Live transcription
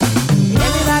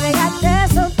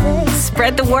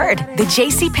spread the word. The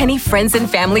JCPenney Friends and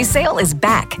Family Sale is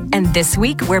back. And this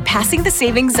week, we're passing the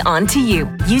savings on to you.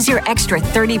 Use your extra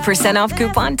 30% off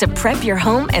coupon to prep your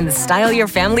home and style your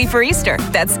family for Easter.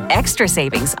 That's extra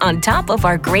savings on top of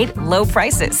our great low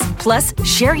prices. Plus,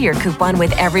 share your coupon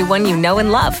with everyone you know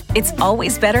and love. It's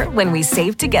always better when we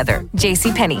save together.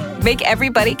 JCPenney. Make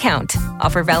everybody count.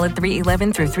 Offer valid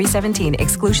 3/11 through 3/17.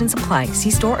 Exclusions apply.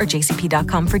 See store or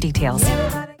jcp.com for details.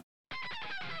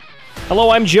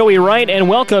 Hello, I'm Joey Wright, and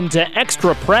welcome to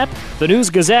Extra Prep, the News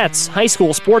Gazette's high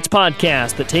school sports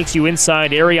podcast that takes you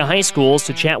inside area high schools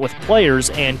to chat with players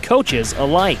and coaches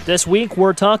alike. This week,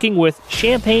 we're talking with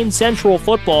Champaign Central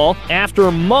football.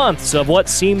 After months of what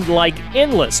seemed like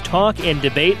endless talk and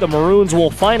debate, the Maroons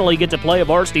will finally get to play a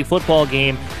varsity football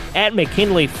game at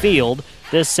McKinley Field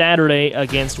this Saturday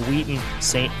against Wheaton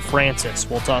St. Francis.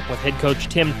 We'll talk with head coach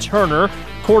Tim Turner,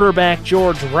 quarterback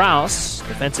George Rouse,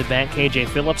 defensive back KJ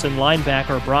Phillips, and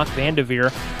linebacker Brock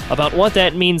Vandeveer about what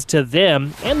that means to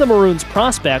them and the Maroons'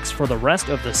 prospects for the rest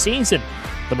of the season.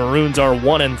 The Maroons are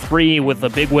 1-3 with a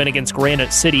big win against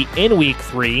Granite City in Week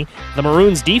 3. The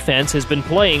Maroons' defense has been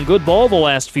playing good ball the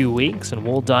last few weeks, and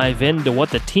we'll dive into what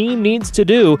the team needs to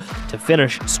do to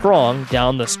finish strong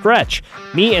down the stretch.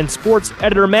 Me and sports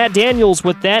editor Matt Daniels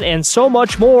with that and so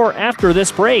much more after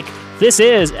this break. This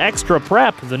is Extra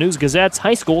Prep, the News Gazette's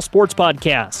high school sports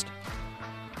podcast.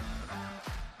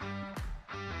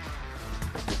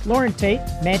 Lauren Tate,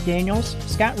 Matt Daniels,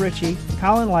 Scott Ritchie,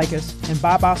 Colin Likas, and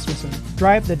Bob Osmondson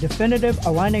drive the definitive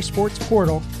Illini sports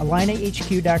portal,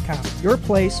 IlliniHQ.com. Your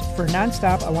place for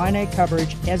nonstop Illini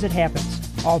coverage as it happens.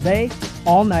 All day,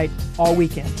 all night, all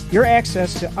weekend. Your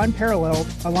access to unparalleled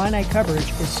Illini coverage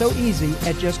is so easy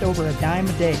at just over a dime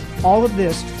a day. All of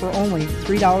this for only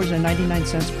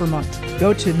 $3.99 per month.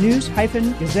 Go to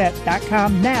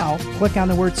news-gazette.com now, click on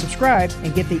the word subscribe,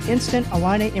 and get the instant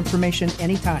Illini information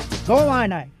anytime. Go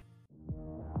Illini!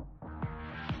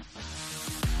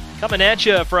 Coming at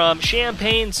you from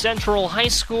Champaign Central High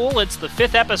School, it's the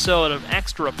 5th episode of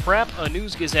Extra Prep, a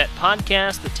News Gazette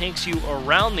podcast that takes you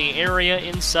around the area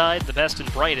inside the best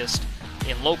and brightest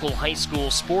in local high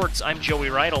school sports. I'm Joey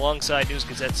Wright alongside News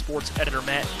Gazette sports editor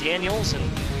Matt Daniels. And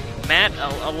Matt,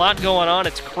 a lot going on.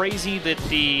 It's crazy that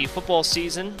the football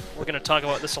season, we're going to talk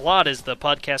about this a lot as the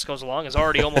podcast goes along, is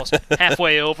already almost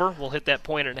halfway over. We'll hit that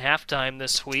point at halftime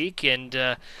this week,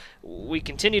 and we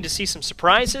continue to see some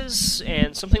surprises,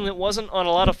 and something that wasn't on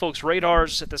a lot of folks'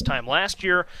 radars at this time last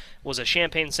year was a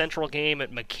Champaign Central game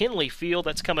at McKinley Field.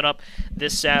 That's coming up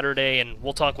this Saturday, and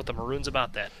we'll talk with the Maroons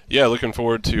about that. Yeah, looking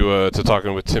forward to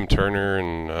talking with Tim Turner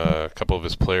and a couple of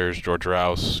his players, George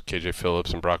Rouse, KJ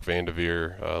Phillips, and Brock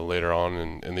Vandeveer later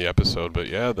on in the episode. But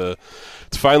yeah,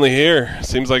 it's finally here.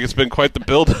 Seems like it's been quite the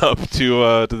build-up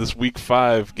to this Week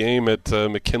 5 game at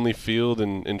McKinley Field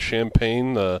in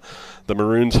Champaign. The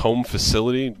Maroons' home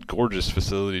facility, gorgeous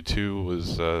facility too,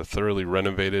 was thoroughly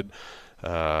renovated.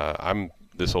 I'm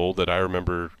this old that I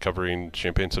remember covering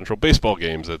Champaign Central baseball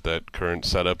games at that current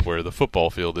setup where the football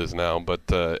field is now. But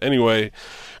anyway,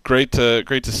 great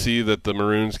to see that the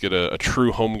Maroons get a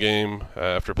true home game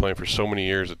after playing for so many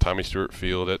years at Tommy Stewart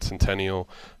Field at Centennial.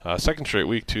 Second straight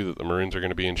week, too, that the Maroons are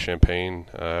going to be in Champaign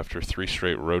after 3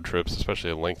 straight road trips, especially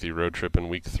a lengthy road trip in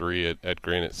Week 3 at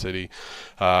Granite City.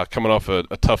 Coming off a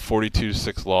tough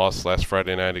 42-6 loss last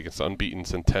Friday night against unbeaten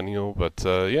Centennial. But,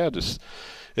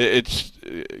 It's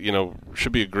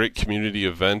should be a great community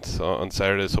event on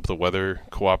Saturdays. Hope the weather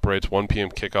cooperates. 1 p.m.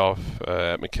 kickoff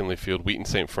at McKinley Field. Wheaton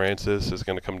St. Francis is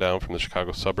going to come down from the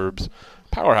Chicago suburbs.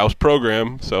 Powerhouse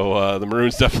program, so the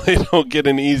Maroons definitely don't get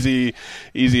an easy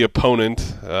opponent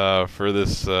for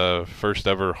this first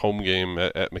ever home game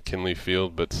at McKinley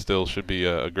Field, but still should be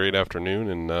a great afternoon,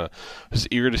 and just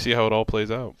eager to see how it all plays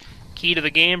out. Key to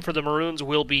the game for the Maroons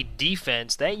will be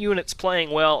defense. That unit's playing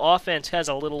well. Offense has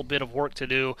a little bit of work to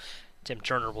do. Tim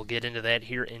Turner will get into that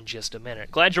here in just a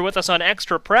minute. Glad you're with us on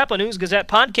Extra Prep, a News Gazette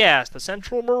podcast. The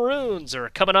Central Maroons are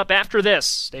coming up after this.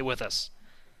 Stay with us.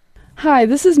 Hi,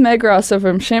 this is Meg Rosso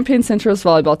from Champaign Central's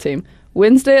volleyball team.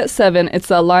 Wednesday at 7, it's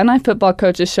the Illini Football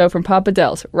Coaches Show from Papa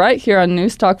Del's, right here on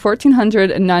News Talk 1400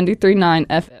 and 93.9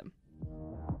 FM.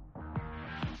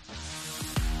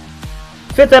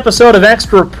 5th episode of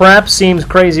Extra Prep. Seems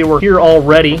crazy we're here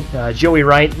already. Joey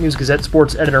Wright, News Gazette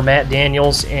sports editor Matt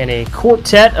Daniels, and a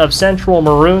quartet of Central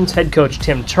Maroons. Head coach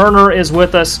Tim Turner is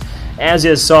with us, as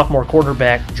is sophomore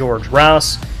quarterback George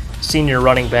Rouse, senior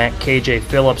running back KJ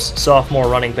Phillips, sophomore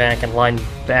running back and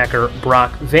linebacker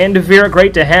Brock Vandeveer.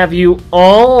 Great to have you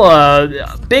all.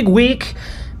 Big week.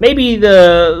 maybe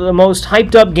the most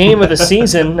hyped up game of the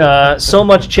season. So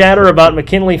much chatter about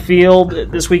McKinley Field.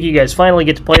 This week you guys finally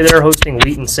get to play there, hosting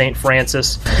Wheaton St.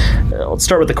 Francis. Let's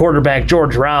start with the quarterback,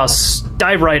 George Rouse.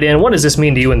 Dive right in. What does this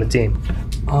mean to you and the team?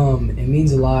 It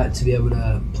means a lot to be able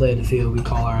to play at the field we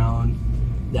call our own,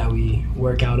 that we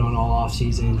work out on all off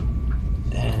season,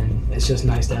 and it's just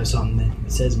nice to have something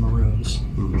that says Maroons.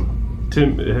 Mm-hmm.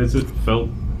 Tim, has it felt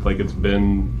like it's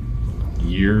been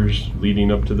years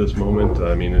leading up to this moment?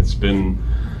 I mean, it's been,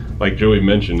 like Joey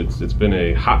mentioned, it's been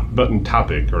a hot button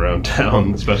topic around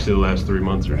town, especially the last 3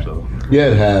 months or so.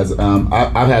 Yeah, it has.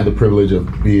 I've had the privilege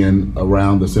of being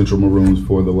around the Central Maroons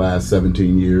for the last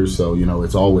 17 years, so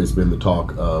it's always been the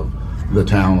talk of the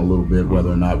town a little bit, whether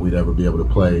or not we'd ever be able to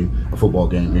play a football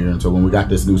game here. And so when we got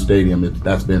this new stadium,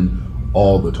 that's been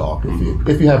all the talk.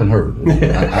 If you haven't heard,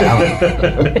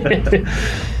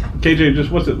 KJ, just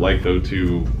what's it like though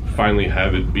to finally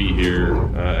have it be here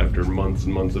after months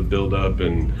and months of build-up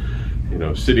and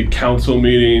city council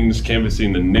meetings,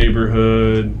 canvassing the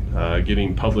neighborhood,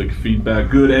 getting public feedback,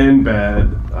 good and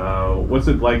bad. What's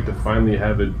it like to finally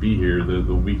have it be here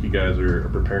the week you guys are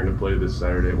preparing to play this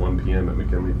Saturday at 1 p.m. at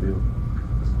McKinley Field?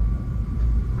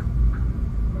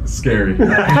 Scary.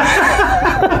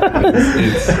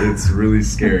 it's really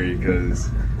scary because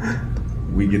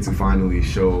we get to finally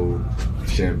show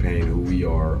Champaign who we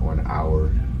are on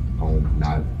our home,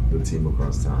 not the team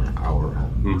across town, our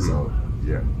home. Mm-hmm. So,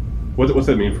 yeah. What's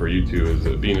that mean for you two? Is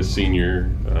it being a senior?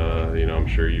 I'm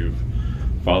sure you've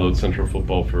followed Central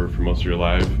football for most of your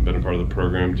life, been a part of the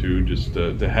program too. Just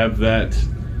to have that,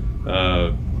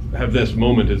 have this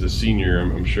moment as a senior,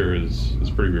 I'm sure is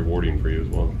pretty rewarding for you as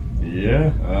well. Yeah,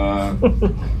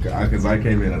 because I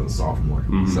came in as a sophomore,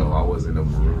 so I wasn't a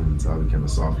Maroon until I became a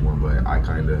sophomore. But I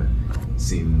kind of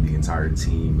seen the entire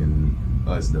team and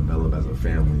us develop as a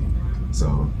family,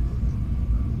 so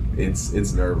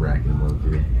it's nerve-wracking,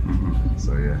 low-key.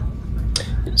 So yeah.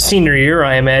 Senior year,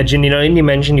 I imagine, and you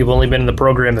mentioned you've only been in the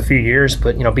program a few years,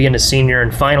 but, being a senior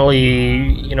and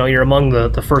finally, you're among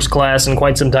the first class in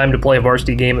quite some time to play a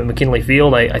varsity game at McKinley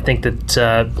Field. I think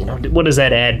that, what does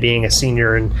that add being a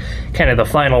senior and kind of the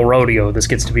final rodeo this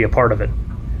gets to be a part of it?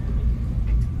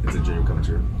 It's a dream come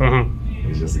true. Mm-hmm.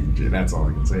 It's just that's all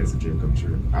I can say. It's a dream come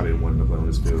true. I've been wanting to play on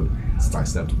this field since I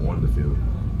stepped on the field.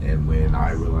 And when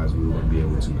I realized we were going to be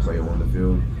able to play on the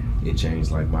field, it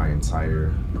changed my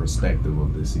entire perspective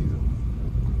of this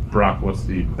season. Brock, what's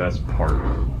the best part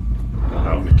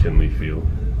about McKinley Field?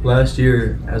 Last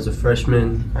year, as a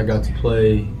freshman, I got to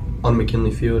play on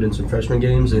McKinley Field in some freshman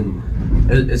games,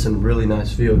 and it's a really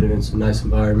nice field and it's a nice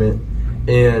environment.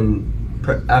 And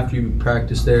after you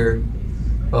practice there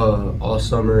all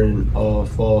summer and all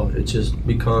fall, it just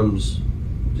becomes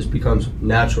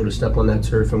natural to step on that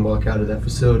turf and walk out of that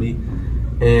facility,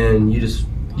 and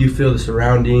you feel the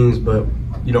surroundings, but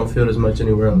you don't feel it as much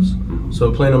anywhere else.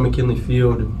 So playing on McKinley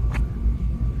Field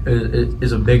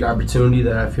is a big opportunity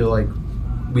that I feel like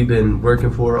we've been working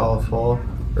for all fall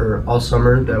or all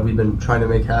summer, that we've been trying to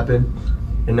make happen.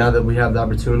 And now that we have the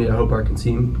opportunity, I hope our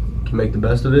team can make the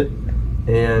best of it.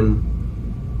 And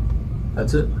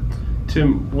that's it.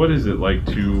 Tim, what is it like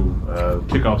to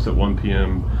kickoffs at 1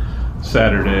 p.m.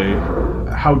 Saturday?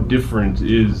 How different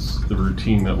is the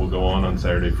routine that will go on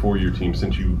Saturday for your team,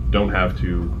 since you don't have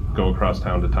to go across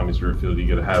town to Tommy Stewart Field? You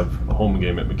get to have a home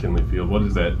game at McKinley Field.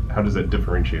 How does that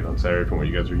differentiate on Saturday from what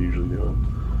you guys are usually doing?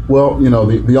 Well,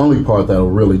 the only part that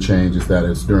will really change is that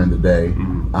it's during the day.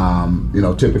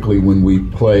 Mm-hmm. Typically when we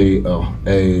play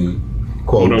a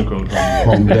quote unquote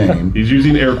home game. He's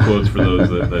using air quotes for those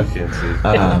that can't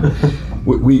see.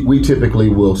 We typically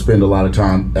will spend a lot of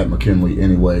time at McKinley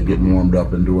anyway, getting warmed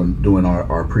up and doing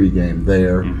our pregame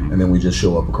there, and then we just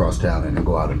show up across town and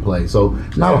go out and play. So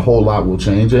not a whole lot will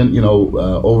change. And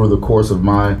over the course of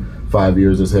my 5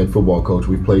 years as head football coach,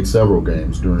 we've played several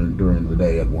games during the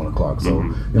day at 1 o'clock. So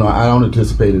I don't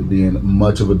anticipate it being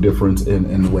much of a difference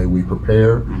in the way we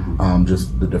prepare,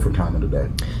 just the different time of the day.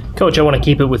 Coach, I want to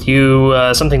keep it with you.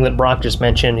 Something that Brock just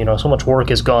mentioned, so much work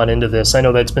has gone into this. I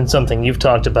know that's been something you've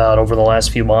talked about over the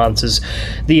last few months, is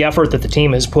the effort that the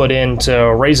team has put in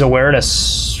to raise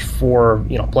awareness for,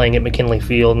 playing at McKinley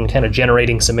Field and kind of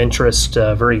generating some interest,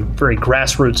 very, very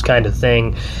grassroots kind of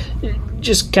thing.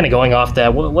 Just kind of going off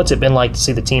that, what's it been like to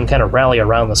see the team kind of rally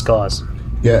around this cause?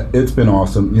 Yeah, it's been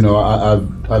awesome.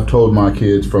 I've told my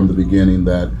kids from the beginning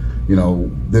that,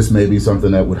 this may be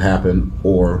something that would happen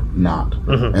or not.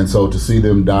 And so to see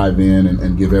them dive in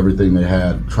and give everything they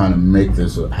had trying to make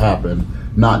this happen,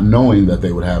 not knowing that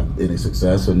they would have any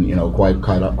success, and quite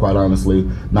honestly,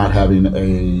 not having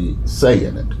a say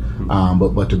in it.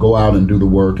 But to go out and do the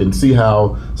work and see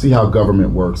how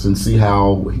government works and see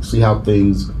how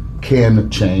things can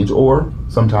change or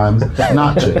sometimes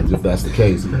not change if that's the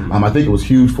case. I think it was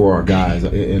huge for our guys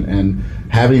and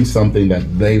having something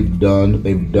that they've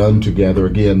done together.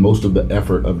 Again, most of the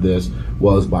effort of this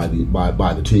was by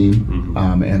the team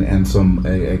and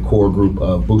a core group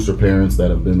of booster parents that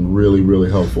have been really,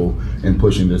 really helpful in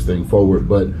pushing this thing forward.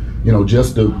 But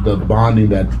just the bonding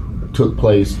that took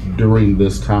place during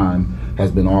this time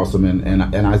has been awesome.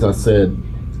 And as I said,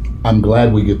 I'm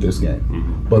glad we get this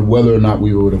game. But whether or not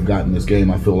we would have gotten this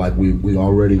game, I feel like we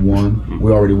already won.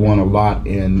 We already won a lot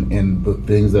in the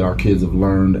things that our kids have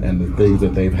learned and the things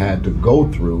that they've had to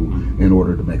go through in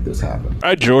order to make this happen. All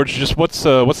right, George, just what's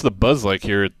the buzz like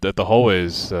here at the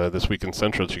hallways this Wheaton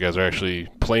Central that you guys are actually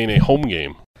playing a home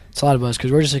game? It's a lot of buzz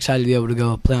because we're just excited to be able to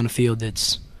go play on a field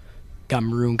that's got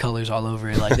maroon colors all over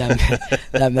it. Like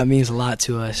that means a lot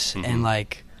to us. And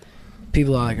like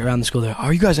people are like around the school, they're,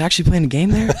 are you guys actually playing a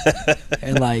game there?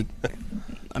 And like,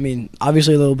 I mean,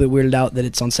 obviously a little bit weirded out that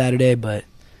it's on Saturday, but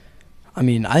I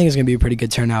mean, I think it's going to be a pretty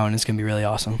good turnout and it's going to be really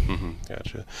awesome.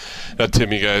 Gotcha. Now,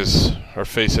 Tim, you guys are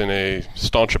facing a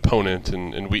staunch opponent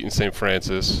in Wheaton St.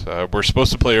 Francis. We're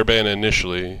supposed to play Urbana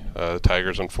initially. The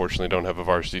Tigers, unfortunately, don't have a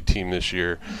varsity team this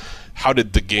year. How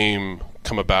did the game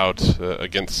come about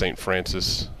against St.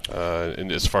 Francis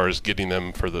and as far as getting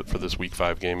them for this Week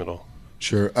 5 game at all?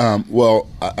 Sure. Well,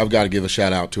 I've got to give a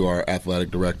shout-out to our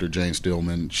athletic director, Jane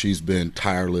Stillman. She's been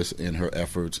tireless in her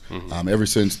efforts ever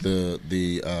since the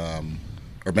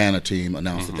Urbana team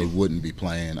announced that they wouldn't be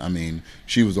playing. I mean,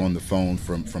 she was on the phone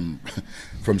from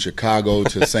Chicago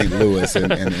to St. Louis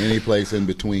and any place in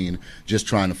between just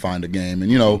trying to find a game.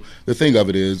 And, the thing of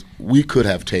it is we could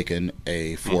have taken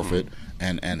a forfeit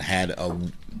and had a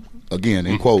again,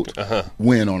 in quote,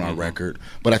 win on our record.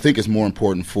 But I think it's more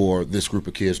important for this group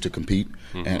of kids to compete,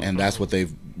 and that's what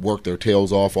they've worked their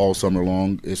tails off all summer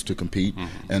long, is to compete.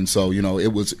 And so,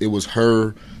 it was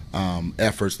her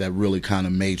efforts that really kind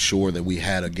of made sure that we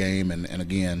had a game. And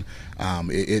again,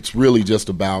 it's really just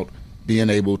about being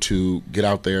able to get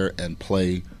out there and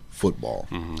play football.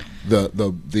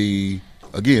 The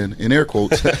again, in air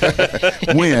quotes,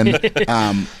 win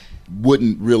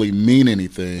wouldn't really mean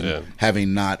anything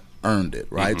having not earned it,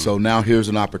 right? So now here's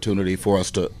an opportunity for us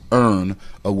to earn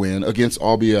a win against,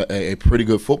 albeit a pretty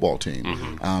good football team.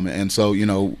 And so,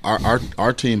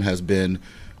 our team has been,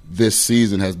 this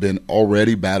season has been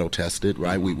already battle tested,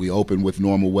 right? We opened with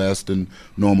Normal West and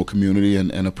Normal Community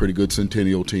and a pretty good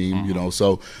Centennial team,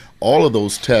 so all of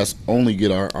those tests only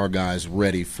get our guys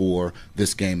ready for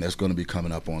this game that's going to be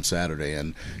coming up on Saturday.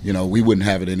 And, we wouldn't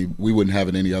have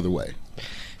it any other way.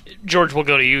 George, we'll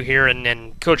go to you here,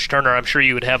 and Coach Turner, I'm sure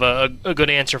you would have a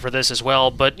good answer for this as well.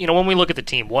 But, when we look at the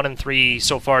team, 1-3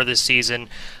 so far this season,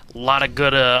 a lot of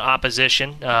good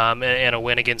opposition and a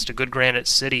win against a good Granite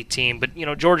City team. But,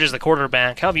 George is the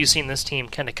quarterback. How have you seen this team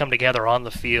kind of come together on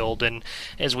the field? And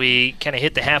as we kind of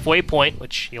hit the halfway point,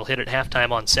 which you'll hit at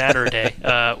halftime on Saturday,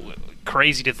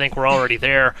 crazy to think we're already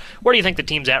there. Where do you think the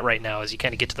team's at right now as you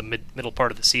kind of get to the middle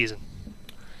part of the season?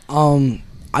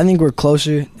 I think we're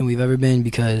closer than we've ever been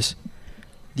because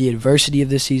the adversity of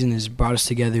this season has brought us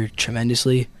together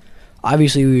tremendously.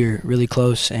 Obviously, we were really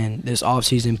close, and this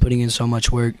offseason, putting in so much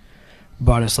work,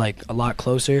 brought us a lot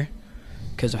closer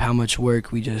because of how much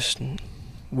work we just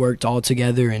worked all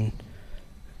together and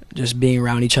just being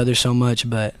around each other so much.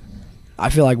 But I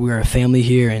feel like we're a family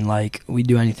here, and we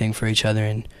do anything for each other,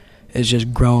 and it's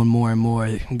just grown more and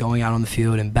more, going out on the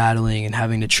field and battling and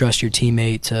having to trust your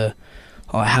teammate to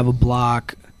have a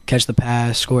block, catch the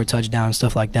pass, score a touchdown,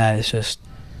 stuff like that. It's just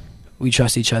we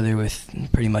trust each other with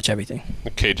pretty much everything.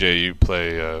 KJ, you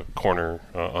play corner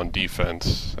on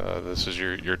defense. This is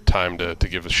your time to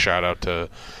give a shout out to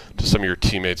some of your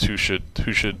teammates. Who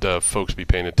should folks be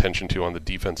paying attention to on the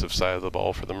defensive side of the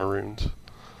ball for the Maroons?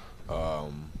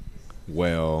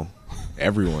 Well,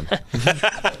 everyone.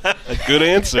 A good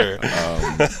answer.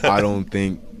 I don't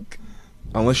think,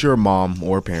 unless you're a mom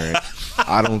or a parent,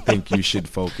 I don't think you should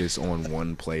focus on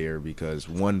one player because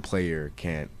one player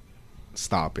can't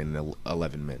stop in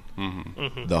 11 men.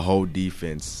 The whole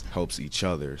defense helps each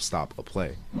other stop a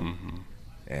play.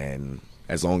 And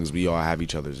as long as we all have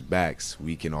each other's backs,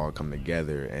 we can all come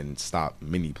together and stop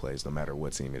many plays no matter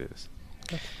what team it is.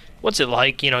 What's it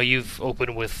like? You've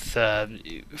opened with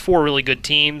 4 really good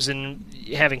teams, and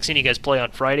having seen you guys play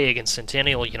on Friday against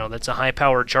Centennial, that's a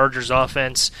high-powered Chargers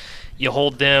offense. You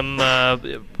hold them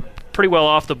pretty well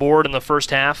off the board in the first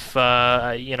half.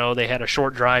 They had a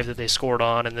short drive that they scored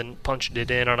on and then punched it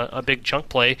in on a big chunk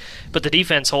play. But the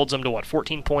defense holds them to,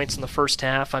 14 points in the first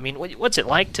half? I mean, what's it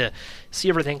like to see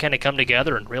everything kind of come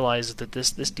together and realize that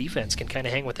this defense can kind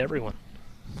of hang with everyone?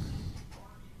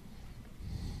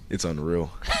 It's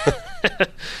unreal.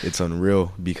 It's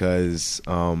unreal because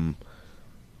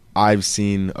I've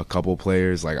seen a couple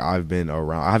players, like I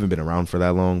haven't been around for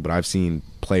that long, but I've seen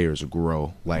players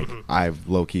grow. Like I've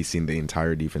low-key seen the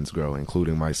entire defense grow,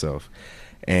 including myself.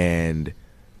 And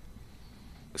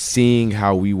seeing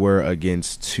how we were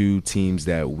against two teams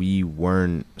that we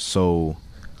weren't so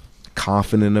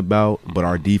confident about, but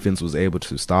our defense was able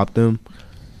to stop them,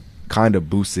 kind of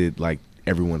boosted like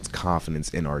everyone's confidence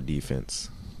in our defense.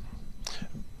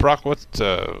 Brock, what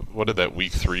did that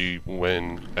Week 3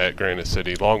 win at Granite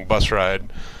City? Long bus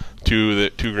ride to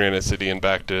Granite City and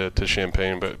back to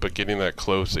Champaign, but getting that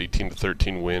close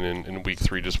 18-13 win in Week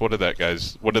 3. Just what did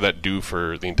that do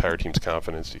for the entire team's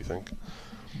confidence, do you think?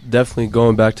 Definitely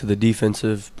going back to the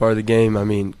defensive part of the game. I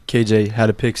mean, KJ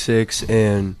had a pick six,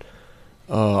 and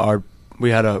we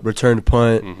had a return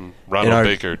punt. Ronald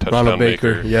Baker, touchdown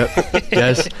maker. Yep,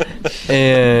 yes,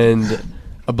 and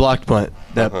a blocked punt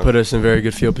that put us in very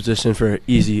good field position for an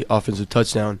easy offensive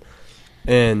touchdown.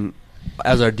 And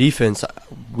as our defense,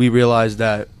 we realized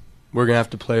that we're going to have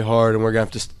to play hard and we're going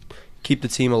to have to keep the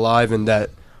team alive, and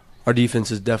that our defense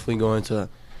is definitely going to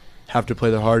have to play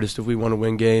the hardest if we want to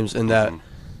win games. And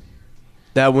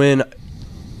that win,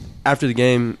 after the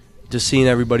game, just seeing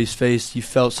everybody's face, you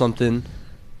felt something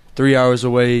 3 hours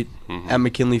away at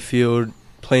McKinley Field,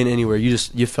 playing anywhere. You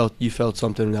felt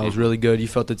something that was really good. You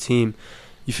felt the team.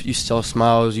 You saw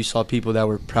smiles. You saw people that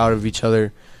were proud of each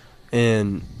other,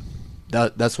 and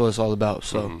that's what it's all about.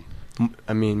 So,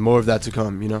 I mean, more of that to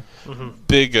come.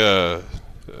 Big,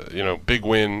 big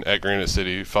win at Granite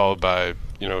City, followed by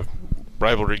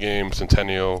rivalry game,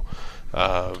 Centennial.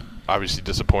 Obviously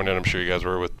disappointed. I'm sure you guys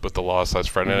were with the loss last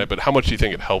Friday night. But how much do you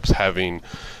think it helps having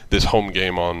this home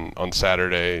game on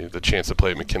Saturday, the chance to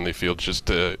play at McKinley Field, just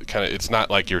to kind of, it's not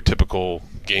like your typical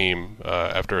game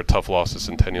after a tough loss to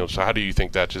Centennial. So how do you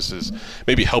think that just is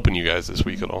maybe helping you guys this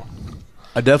week at all?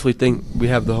 I definitely think we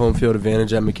have the home field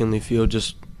advantage at McKinley Field,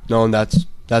 just knowing that's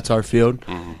our field,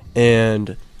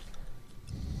 and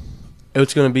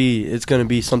it's gonna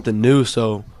be something new.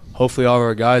 So hopefully all of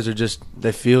our guys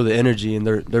they feel the energy and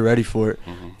they're ready for it.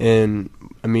 And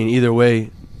I mean, either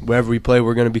way, wherever we play,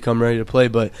 we're going to become ready to play.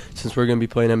 But since we're going to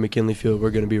be playing at McKinley Field,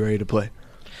 we're going to be ready to play.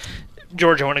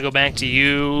 George, I want to go back to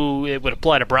you. It would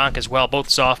apply to Brock as well, both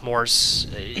sophomores.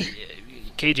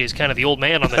 KJ is kind of the old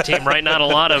man on the team, right? Not a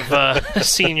lot of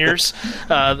seniors.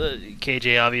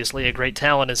 KJ, obviously, a great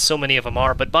talent, as so many of them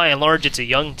are. But by and large, it's a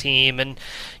young team. And,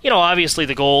 obviously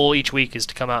the goal each week is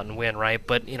to come out and win, right?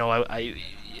 But,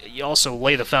 you also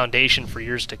lay the foundation for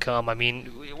years to come. I mean,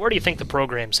 where do you think the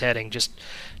program's heading? Just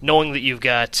knowing that you've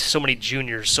got so many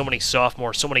juniors, so many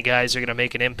sophomores, so many guys that are going to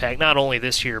make an impact, not only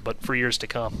this year, but for years to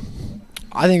come.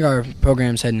 I think our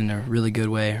program's heading in a really good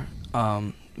way.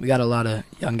 We got a lot of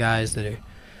young guys that are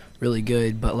really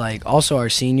good, but also our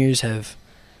seniors have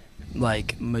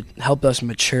helped us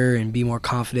mature and be more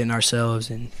confident in ourselves,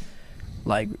 and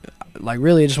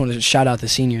really I just want to shout out the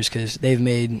seniors because they've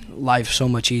made life so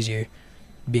much easier.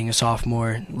 Being a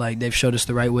sophomore, they've showed us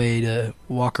the right way to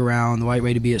walk around, the right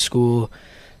way to be at school,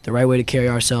 the right way to carry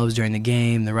ourselves during the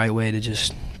game, the right way to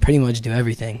just pretty much do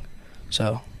everything.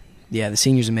 So, yeah, the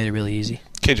seniors have made it really easy.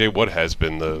 KJ, what has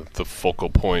been the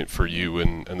focal point for you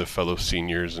and the fellow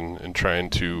seniors and trying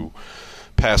to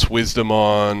pass wisdom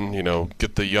on,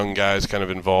 get the young guys kind of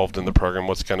involved in the program?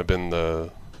 What's kind of been the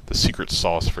secret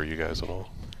sauce for you guys at all?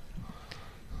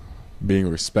 Being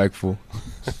respectful.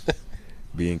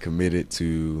 Being committed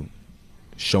to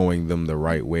showing them the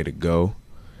right way to go,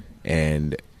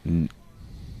 and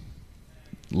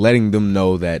letting them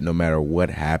know that no matter what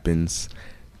happens,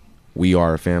 we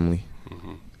are a family,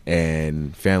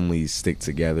 and families stick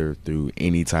together through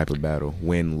any type of battle,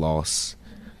 win, loss,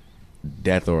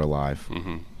 death or alive.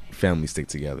 Families stick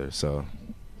together. So,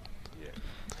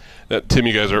 Tim,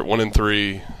 you guys are at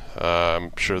 1-3.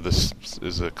 I'm sure this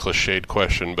is a cliched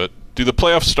question, but do the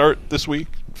playoffs start this week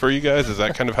for you guys? Is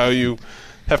that kind of how you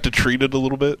have to treat it a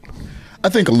little bit? I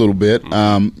think a little bit.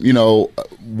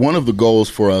 One of the goals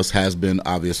for us has been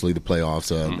obviously the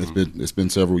playoffs. It's been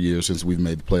several years since we've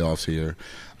made the playoffs here.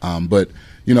 But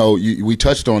we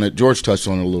touched on it. George touched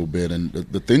on it a little bit. And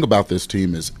the thing about this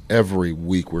team is every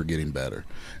week we're getting better.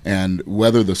 And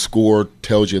whether the score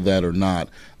tells you that or not,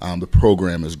 the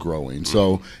program is growing.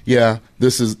 So yeah,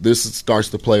 this starts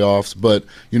the playoffs, but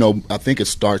I think it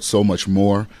starts so much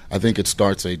more. I think it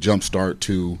starts a jump start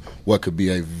to what could be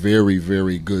a very,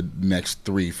 very good next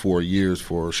 3-4 years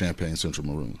for Champaign Central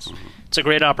Maroons. It's a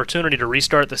great opportunity to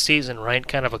restart the season, right?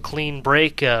 Kind of a clean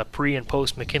break, pre and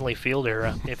post McKinley Field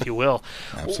era, if you will.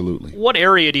 Absolutely. What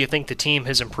area do you think the team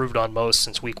has improved on most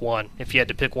since week 1, if you had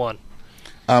to pick one?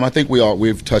 I think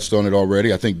we've touched on it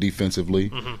already. I think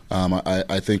defensively,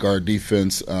 I think our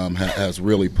defense has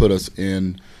really put us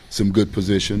in some good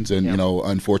positions, and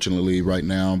unfortunately, right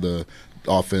now the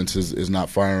offense is not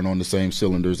firing on the same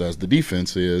cylinders as the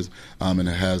defense is, and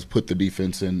it has put the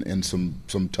defense in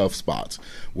some tough spots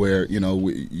where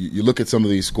you look at some of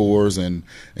these scores and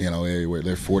where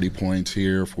they're 40 points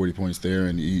here, 40 points there,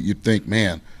 and you think,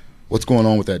 man, what's going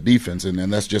on with that defense?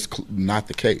 And that's just not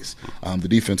the case. The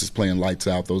defense is playing lights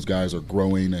out. Those guys are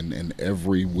growing, and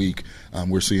every week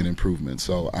we're seeing improvement.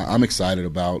 So I'm excited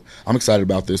about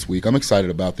this week. I'm excited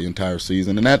about the entire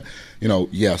season. And that,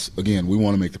 yes, again, we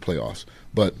want to make the playoffs.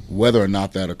 But whether or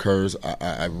not that occurs,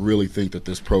 I really think that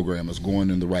this program is going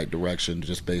in the right direction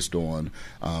just based on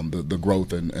the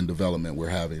growth and development we're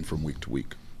having from week to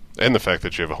week. And the fact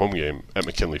that you have a home game at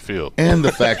McKinley Field. And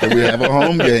the fact that we have a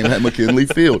home game at McKinley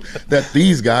Field that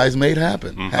these guys made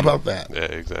happen. How about that? Yeah,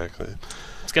 exactly.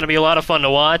 It's going to be a lot of fun to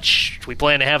watch. We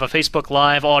plan to have a Facebook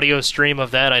Live audio stream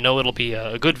of that. I know it'll be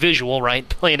a good visual, right,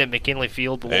 playing at McKinley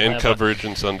Field. But and coverage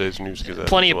in Sunday's News Gazette.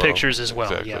 Plenty of pictures as well,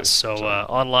 exactly. yes. So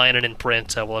online and in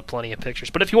print, we'll have plenty of pictures.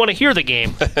 But if you want to hear the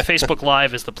game, Facebook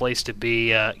Live is the place to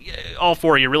be. All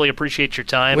four of you, really appreciate your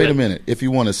time. Wait a minute. If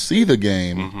you want to see the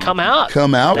game, come out.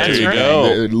 That's there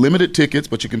you go. Limited tickets,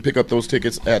 but you can pick up those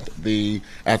tickets at the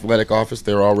athletic office.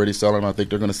 They're already selling. I think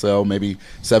they're going to sell maybe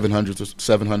 700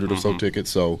 or so tickets.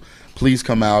 So please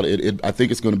come out. I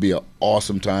think it's going to be an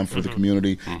awesome time for the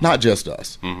community, not just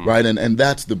us, right? And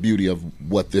that's the beauty of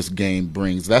what this game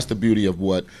brings. That's the beauty of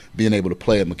what being able to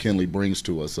play at McKinley brings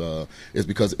to us, is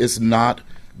because it's not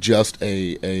just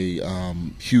a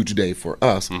huge day for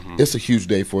us. It's a huge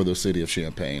day for the city of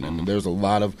Champaign, and there's a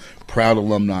lot of proud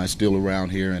alumni still around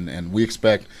here, and we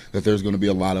expect that there's going to be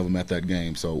a lot of them at that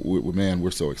game. So, we're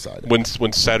so excited.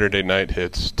 When Saturday night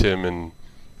hits, Tim, and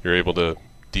you're able to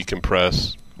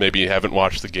decompress, maybe you haven't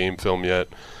watched the game film yet,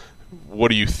 what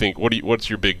do you think? What's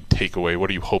your big takeaway? What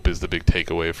do you hope is the big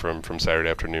takeaway from Saturday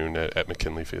afternoon at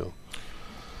McKinley Field?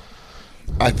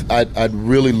 I'd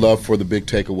really love for the big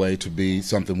takeaway to be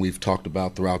something we've talked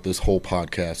about throughout this whole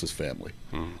podcast is family.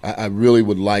 I really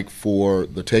would like for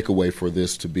the takeaway for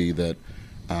this to be that,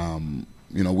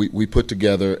 we put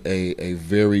together a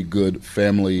very good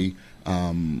family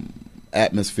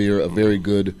atmosphere, a very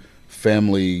good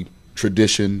family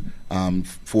tradition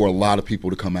for a lot of people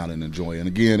to come out and enjoy. And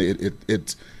again,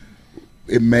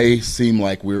 it may seem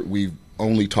like we've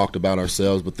only talked about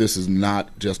ourselves, but this is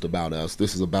not just about us.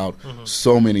 This is about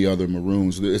so many other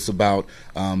Maroons. It's about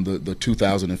the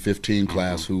 2015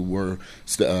 class who were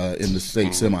in the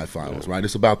state semifinals, right?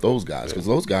 It's about those guys because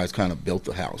those guys kind of built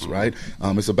the house, right?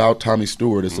 It's about Tommy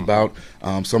Stewart. It's about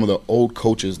some of the old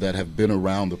coaches that have been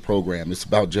around the program. It's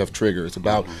about Jeff Trigger. It's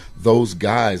about those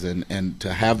guys, and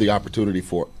to have the opportunity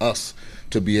for us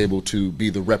to be able to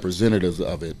be the representatives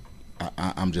of it,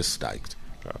 I'm just stoked.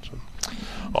 Gotcha.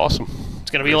 Awesome.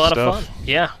 It's going to be a lot of fun.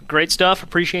 Yeah, great stuff.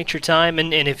 Appreciate your time.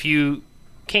 And if you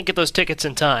can't get those tickets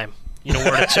in time, you know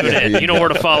where to tune in. You know where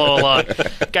to follow along.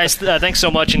 Guys, thanks so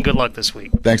much and good luck this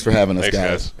week. Thanks for having us,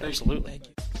 guys. Absolutely.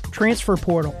 Transfer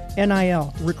portal,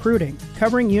 NIL, recruiting.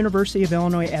 Covering University of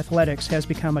Illinois athletics has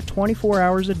become a 24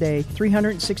 hours a day,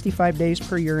 365 days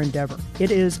per year endeavor.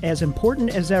 It is as important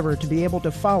as ever to be able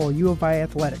to follow U of I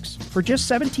athletics. For just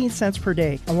 17 cents per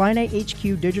day, Illini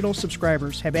HQ digital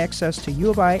subscribers have access to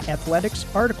U of I athletics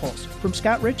articles from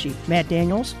Scott Ritchie, Matt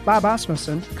Daniels, Bob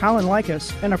Osmussen, Colin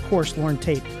Likas, and of course Lauren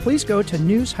Tate. Please go to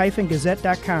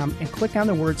news-gazette.com and click on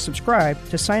the word subscribe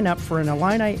to sign up for an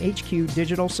Illini HQ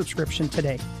digital subscription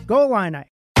today. Go Illini!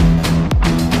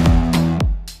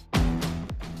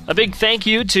 A big thank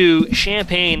you to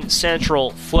Champaign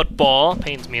Central football.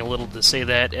 Pains me a little to say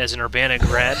that as an Urbana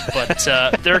grad, but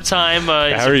their time is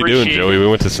appreciated. How are you doing, Joey? We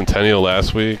went to Centennial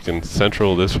last week and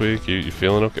Central this week. You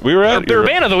feeling okay? We were at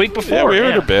Urbana the week before. Yeah, we were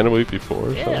at Urbana the week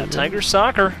before. Yeah, so, Tiger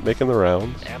soccer. Making the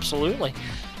rounds. Absolutely.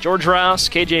 George Rouse,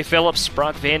 KJ Phillips,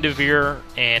 Brock Vandeveer,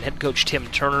 and head coach Tim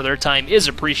Turner, their time is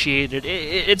appreciated.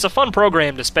 It's a fun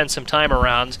program to spend some time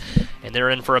around, and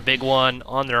they're in for a big one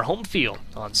on their home field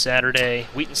on Saturday.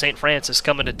 Wheaton St. Francis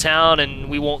coming to town, and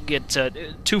we won't get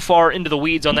too far into the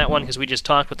weeds on that one because we just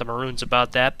talked with the Maroons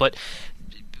about that, but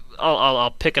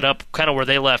I'll pick it up kind of where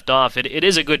they left off. It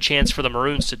is a good chance for the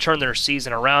Maroons to turn their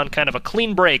season around, kind of a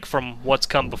clean break from what's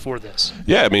come before this.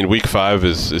 Yeah, I mean, Week 5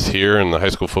 is here in the high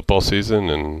school football season,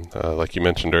 and like you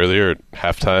mentioned earlier, at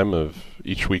halftime of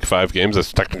each Week 5 games,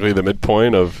 that's technically the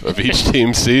midpoint of each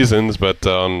team's seasons. But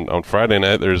on Friday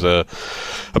night, there's a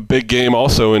big game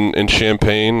also in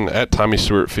Champaign at Tommy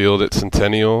Stewart Field at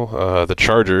Centennial. The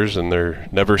Chargers, and their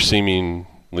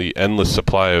never-seemingly endless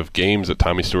supply of games at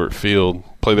Tommy Stewart Field,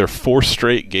 play their 4th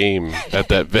straight game at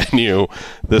that venue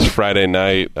this Friday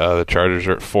night. The Chargers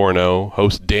are at 4-0,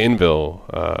 host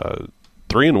Danville.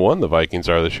 3-1 the Vikings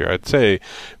are this year. I'd say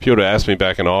if you would have asked me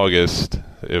back in August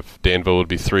if Danville would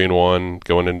be 3-1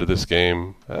 going into this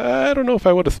game, I don't know if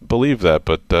I would have believed that.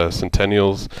 But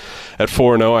Centennials at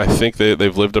 4-0, I think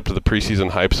they've lived up to the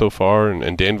preseason hype so far,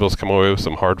 and Danville's come away with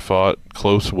some hard-fought,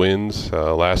 close wins.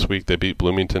 Last week they beat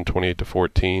Bloomington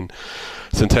 28-14.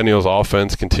 Centennial's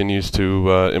offense continues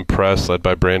to impress, led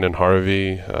by Brandon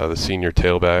Harvey, the senior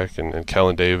tailback, and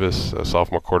Kellen Davis, a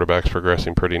sophomore quarterback's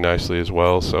progressing pretty nicely as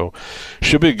well. So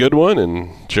should be a good one,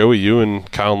 and Joey, you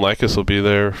and Colin Likas will be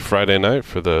there Friday night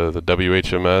for the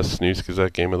WHMS News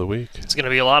Gazette Game of the Week. It's going to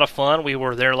be a lot of fun. We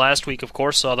were there last week, of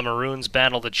course, saw the Maroons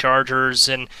battle the Chargers,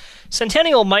 and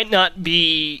Centennial might not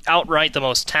be outright the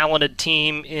most talented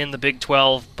team in the Big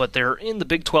 12, but they're in the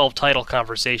Big 12 title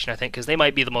conversation, I think, because they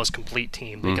might be the most complete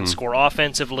team. They can score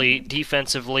offensively,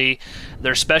 defensively.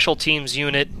 Their special teams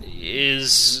unit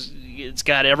it's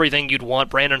got everything you'd want.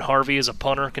 Brandon Harvey as a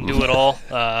punter can do it all.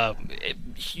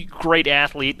 Great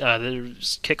athlete. Their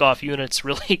kickoff unit's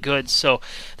really good. So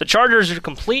the Chargers are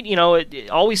complete. You know,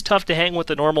 always tough to hang with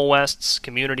the Normal Wests,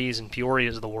 Communities, and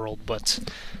Peorias of the world, but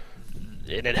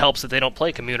it helps that they don't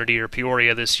play Community or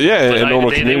Peoria this year. Yeah, and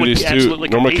Normal Communities too. Normal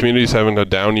compete. Communities having a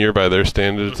down year by their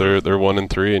standards. They're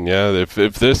 1-3, and yeah,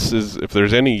 if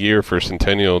there's any year for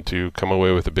Centennial to come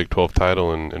away with a Big 12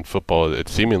 title in football, it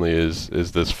seemingly is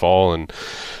this fall, and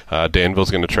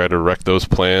Danville's going to try to wreck those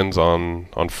plans on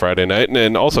Friday night,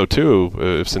 and also too,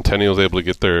 if Centennial's able to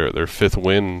get their 5th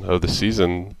win of the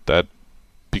season, that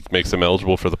makes them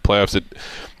eligible for the playoffs. It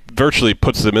virtually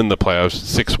puts them in the playoffs.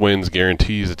 6 wins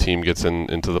guarantees a team gets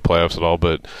into the playoffs at all,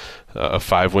 but a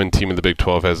 5-win team in the Big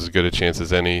 12 has as good a chance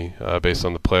as any based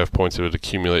on the playoff points it would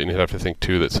accumulate. And you'd have to think,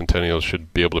 too, that Centennial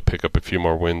should be able to pick up a few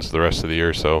more wins the rest of the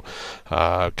year. So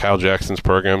Kyle Jackson's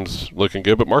program's looking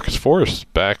good. But Marcus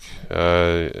Forrest back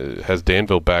has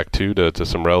Danville back, too, to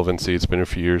some relevancy. It's been a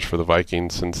few years for the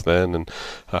Vikings since then. And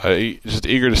just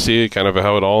eager to see kind of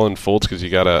how it all unfolds, because you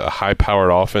got a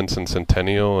high-powered offense in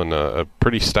Centennial and a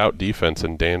pretty stout defense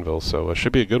in Danville. So it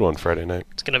should be a good one Friday night.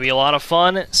 It's going to be a lot of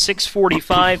fun.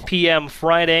 6:45 p.m.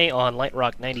 Friday on Light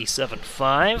Rock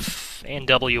 97.5 and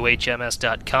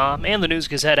WHMS.com and the News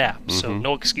Gazette app. So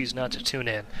no excuse not to tune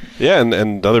in. Yeah, and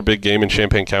another big game in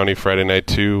Champaign County Friday night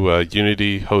too.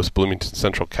 Unity hosts Bloomington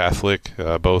Central Catholic.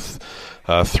 Both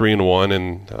 3-1,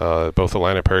 and both the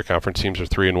Illini Prairie Conference teams are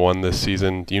 3-1 this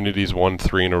season. Unity's won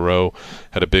 3 in a row.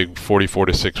 Had a big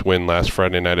 44-6 win last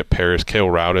Friday night at Paris.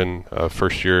 Cale Rowden,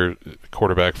 first-year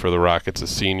quarterback for the Rockets, a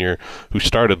senior who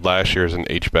started last year as an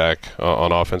H-back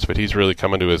on offense, but he's really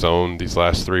come into his own these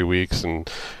last 3 weeks,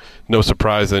 and no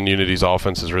surprise then Unity's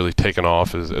offense has really taken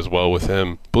off as well with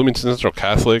him. Bloomington Central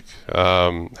Catholic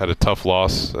had a tough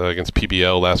loss against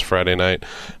PBL last Friday night,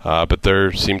 but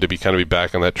they seem to be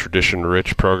back on that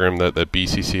tradition-rich program that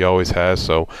BCC always has,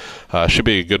 so should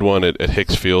be a good one at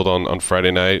Hicks Field on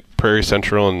Friday night. Prairie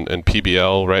Central and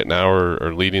PBL right now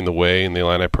are leading the way in the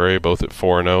Illini Prairie, both at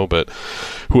 4-0, but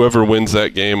whoever wins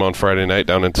that game on Friday night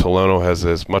down in Tolono has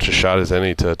as much a shot as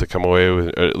any to come away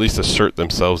with, or at least assert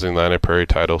themselves in the Illini Prairie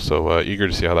title, so eager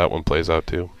to see how that one plays out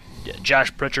too.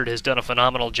 Josh Pritchard has done a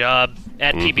phenomenal job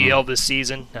at PBL this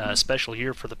season, special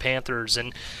year for the Panthers.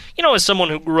 And, as someone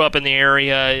who grew up in the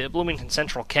area, Bloomington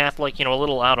Central Catholic, a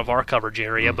little out of our coverage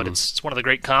area, but it's one of the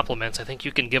great compliments I think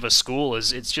you can give a school.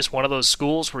 Is it's just one of those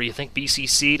schools where you think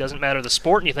BCC, doesn't matter the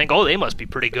sport, and you think, oh, they must be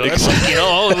pretty good.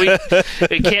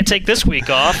 We can't take this week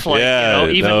off,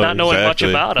 not knowing much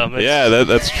about them.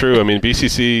 That's true. I mean,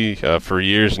 BCC for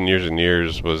years and years and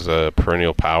years was a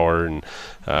perennial power, and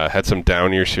had some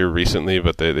down years here recently,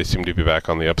 but they seem to be back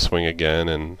on the upswing again.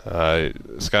 And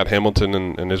Scott Hamilton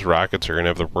and his Rockets are going to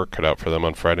have their work cut out for them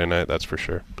on Friday night, that's for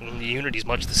sure. And Unity's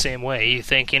much the same way. You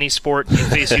think any sport you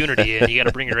face Unity, and you got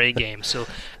to bring your A game. So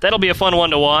that'll be a fun one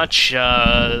to watch.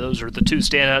 Those are the 2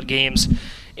 standout games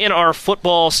in our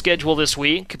football schedule this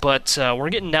week. But we're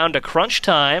getting down to crunch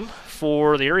time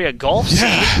for the area golf scene.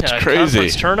 It's crazy.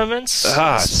 Conference tournaments.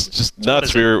 It's just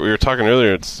nuts. We were talking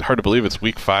earlier. It's hard to believe it's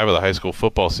week 5 of the high school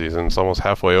football season. It's almost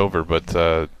halfway over.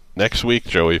 But next week,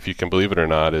 Joey, if you can believe it or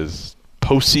not, is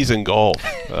postseason golf.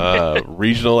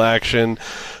 Regional action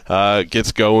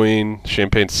gets going.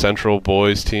 Champaign Central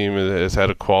boys team has had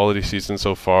a quality season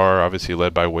so far, obviously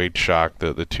led by Wade Schock,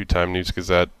 the two-time News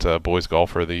Gazette Boys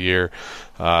Golfer of the Year.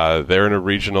 They're in a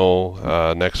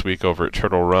regional next week over at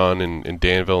Turtle Run in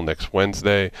Danville next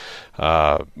Wednesday.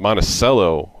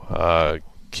 Monticello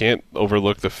can't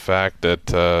overlook the fact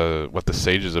that what the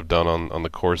Sages have done on the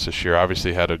course this year.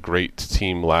 Obviously had a great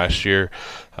team last year.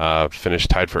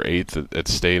 Finished tied for 8th at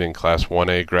state in Class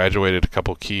 1A. Graduated a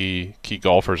couple key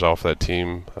golfers off that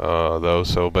team,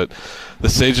 though. But the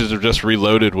Sages have just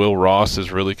reloaded. Will Ross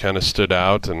has really kind of stood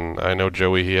out, and I know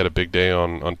Joey, he had a big day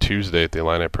on Tuesday at the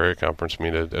Illini Prairie Conference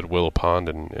meet at Willow Pond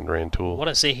in Rantoul. I want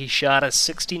to say he shot a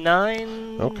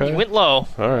 69. Okay. He went low.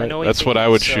 All right. That's what I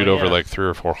would shoot over like 3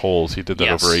 or 4 holes. He did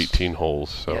that over 18 holes.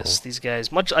 So. Yes, these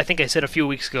guys. I think I said a few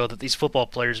weeks ago that these football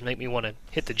players make me want to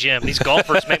hit the gym. These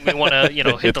golfers make me want to,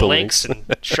 hit the links and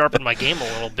sharpen my game a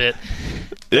little bit.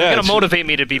 They're going to motivate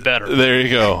me to be better. There you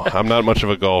go. I'm not much of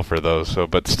a golfer, though.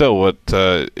 But still,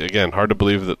 again, hard to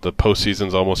believe that the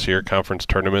postseason's almost here. Conference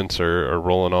tournaments are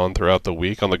rolling on throughout the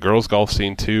week. On the girls' golf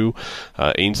scene, too,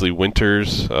 Ainsley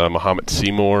Winters, Muhammad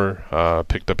Seymour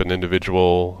picked up an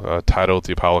individual title at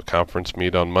the Apollo Conference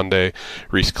meet on Monday.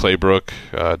 Reese Claybrook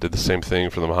did the same thing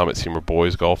for the Muhammad Seymour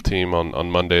boys' golf team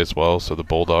on Monday as well. So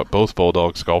both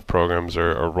Bulldogs golf programs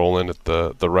are rolling at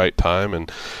the right time. And,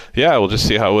 yeah, we'll just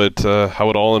see how it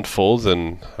all unfolds,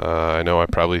 and I know I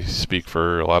probably speak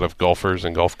for a lot of golfers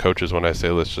and golf coaches when I say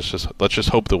let's just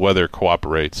hope the weather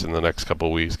cooperates in the next couple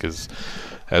of weeks, because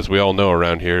as we all know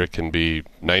around here, it can be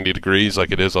 90 degrees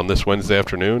like it is on this Wednesday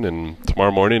afternoon, and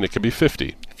tomorrow morning it could be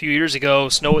 50. A few years ago,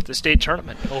 snow at the state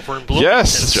tournament over in Bloomington.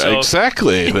 Yes,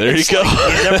 exactly. There you go.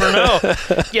 You never know.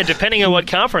 Yeah, depending on what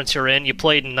conference you're in, you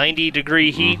played in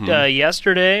 90-degree heat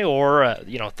yesterday, or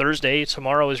Thursday.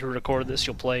 Tomorrow, as we record this,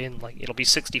 you'll play in it'll be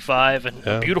 65 and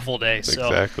a beautiful day.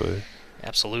 Exactly.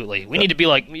 Absolutely. We need to be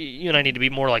you and I need to be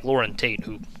more like Lauren Tate,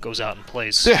 who goes out and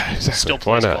plays. Yeah, exactly. Still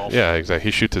plays golf. Yeah, exactly.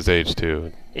 He shoots his age,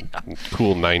 too. Yeah.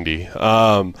 Cool 90.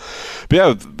 But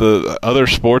yeah, the other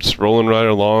sports rolling right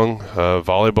along.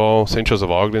 Volleyball, St. Joseph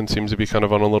Ogden seems to be kind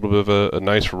of on a little bit of a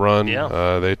nice run.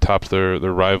 Yeah. They topped their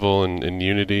rival in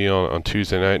Unity on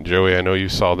Tuesday night. Joey, I know you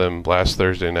saw them last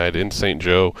Thursday night in St.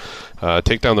 Joe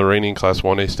take down the reigning Class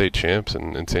 1A state champs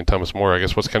in St. Thomas More. I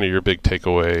guess what's kind of your big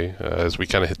takeaway as we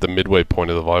kind of hit the midway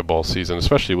point of the volleyball season,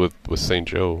 especially with St.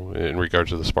 Joe in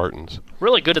regards to the Spartans?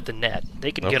 Really good at the net.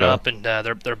 They can get up, and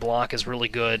their block is really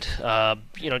good.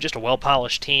 Just a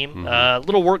well-polished team.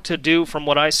 Little work to do from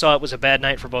what I saw. It was a bad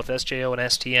night for both SJO and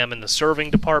STM in the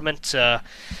serving department.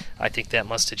 I think that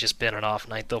must have just been an off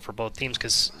night, though, for both teams,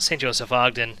 because St. Joseph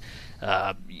Ogden,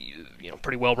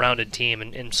 pretty well-rounded team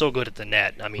and so good at the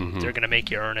net. I mean, they're going to make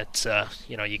you earn it.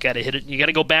 You got to hit it. You got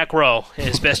to go back row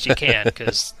as best you can,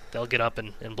 because they'll get up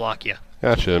and block you.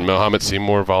 Gotcha. And Mohammed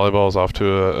Seymour volleyball is off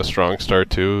to a strong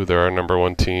start too. They're our number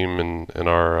one team in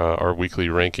our weekly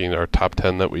ranking, our top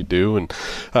 10 that we do. And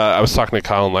I was talking to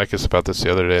Colin Likas about this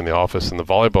the other day in the office. And the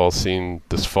volleyball scene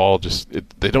this fall,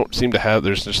 they don't seem to have.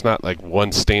 There's just not like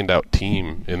one standout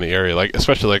team in the area,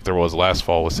 especially like there was last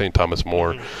fall with St. Thomas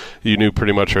More. You knew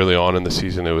pretty much early on in the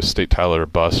season it was State Tyler or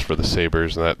bust for the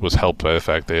Sabres, and that was helped by the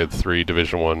fact they had 3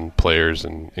 Division I players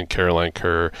in Caroline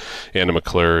Kerr, Anna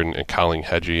McClure, and Colleen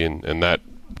Hedgie, and that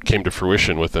came to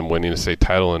fruition with them winning the state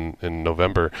title in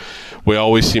November. We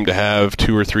always seem to have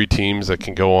 2 or 3 teams that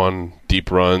can go on deep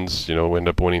runs, end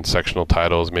up winning sectional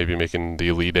titles, maybe making the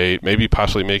Elite Eight, maybe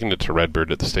possibly making it to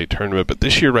Redbird at the state tournament. But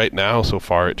this year right now, so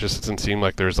far, it just doesn't seem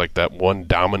like there's like that one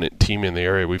dominant team in the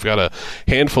area. We've got a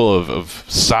handful of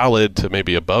solid to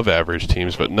maybe above average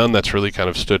teams, but none that's really kind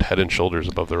of stood head and shoulders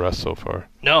above the rest so far.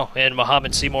 No, and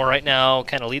Mohammed Seymour right now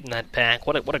kind of leading that pack.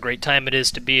 What a great time it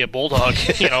is to be a Bulldog.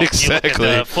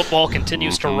 Exactly. Football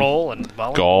continues to roll, and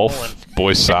volleyball. Golf, and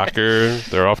boys soccer,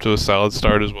 they're off to a solid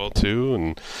start as well, too.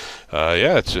 And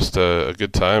it's just a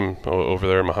good time over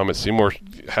there. Mohammed Seymour.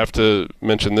 Have to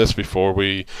mention this before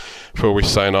we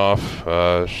sign off.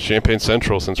 Champaign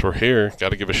Central, since we're here, got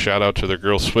to give a shout out to their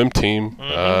girls swim team.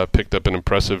 Picked up an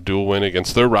impressive dual win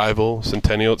against their rival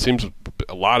Centennial. It seems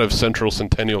a lot of Central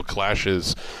Centennial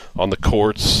clashes on the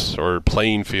courts or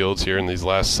playing fields here in these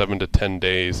last 7 to 10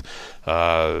 days.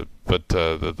 but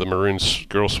the Maroons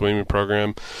girls swimming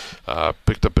program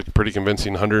picked up a pretty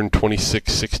convincing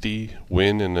 126-60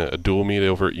 win in a dual meet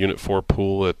over at Unit 4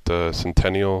 pool at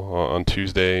Centennial on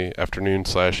Tuesday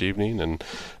afternoon/evening, and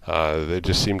they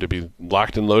just seem to be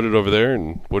locked and loaded over there,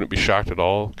 and wouldn't be shocked at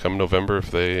all come November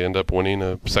if they end up winning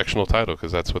a sectional title,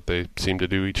 because that's what they seem to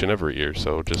do each and every year.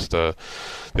 So just the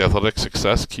athletic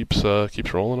success keeps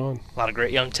rolling on. A lot of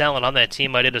great young talent on that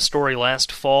team. I did a story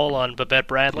last fall on Babette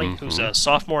Bradley, who's a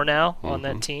sophomore now on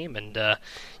that team, and the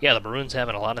Maroons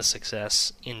having a lot of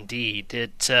success indeed.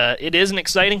 It is an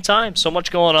exciting time. So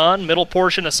much going on. Middle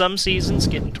portion of some seasons,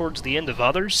 getting towards the end of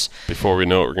others. Before we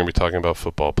know it, we're going to be talking about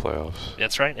football playoffs.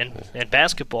 That's right, and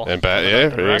basketball. There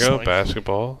you go,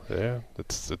 basketball. Yeah,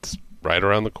 it's right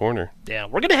around the corner. Yeah,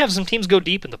 we're going to have some teams go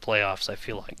deep in the playoffs, I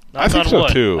feel like. I think so,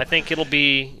 too. I think it'll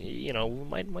be,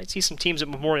 we might see some teams at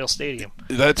Memorial Stadium.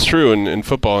 That's true, in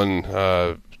football, and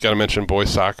got to mention boys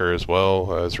soccer as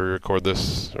well, as we record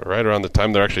this right around the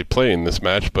time they're actually playing this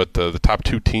match, but the top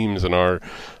two teams in our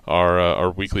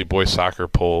weekly boys soccer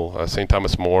poll, St.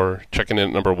 Thomas More checking in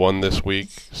at number 1 this week,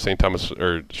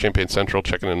 Champaign Central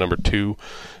checking in at number 2.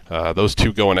 Those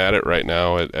two going at it right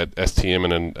now at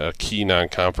STM in a key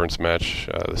non-conference match.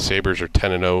 The Sabres are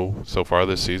 10-0 so far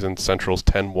this season. Central's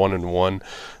 10-1-1.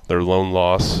 Their lone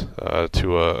loss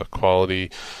to a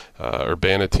quality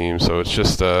Urbana team. So it's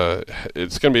just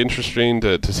it's going to be interesting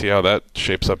to see how that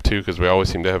shapes up too, because we always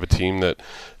seem to have a team that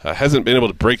hasn't been able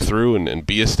to break through and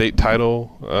be a state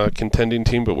title contending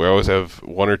team, but we always have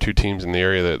one or two teams in the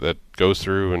area that goes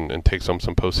through and takes on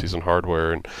some postseason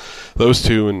hardware. And those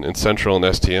two in Central and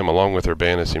STM, along with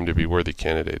Urbana, seem to be worthy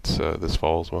candidates this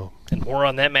fall as well. And more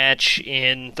on that match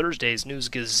in Thursday's News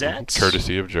Gazette.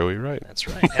 Courtesy of Joey Wright. That's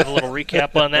right. Have a little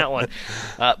recap on that one.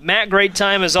 Matt, great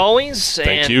time as always.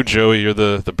 Thank you, Joey. You're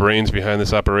the brains behind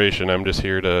this operation. I'm just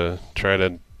here to try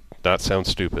to not sound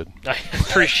stupid. I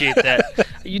appreciate that.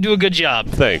 You do a good job.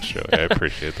 Thanks, Joey. I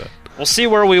appreciate that. We'll see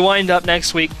where we wind up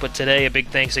next week, but today a big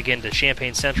thanks again to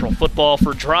Champaign Central football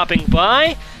for dropping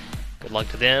by. Good luck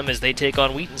to them as they take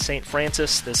on Wheaton St.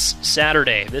 Francis this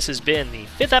Saturday. This has been the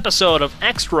 5th episode of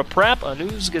Extra Prep, a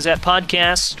News Gazette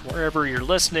podcast. Wherever you're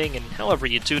listening and however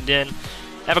you tuned in,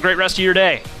 have a great rest of your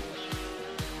day.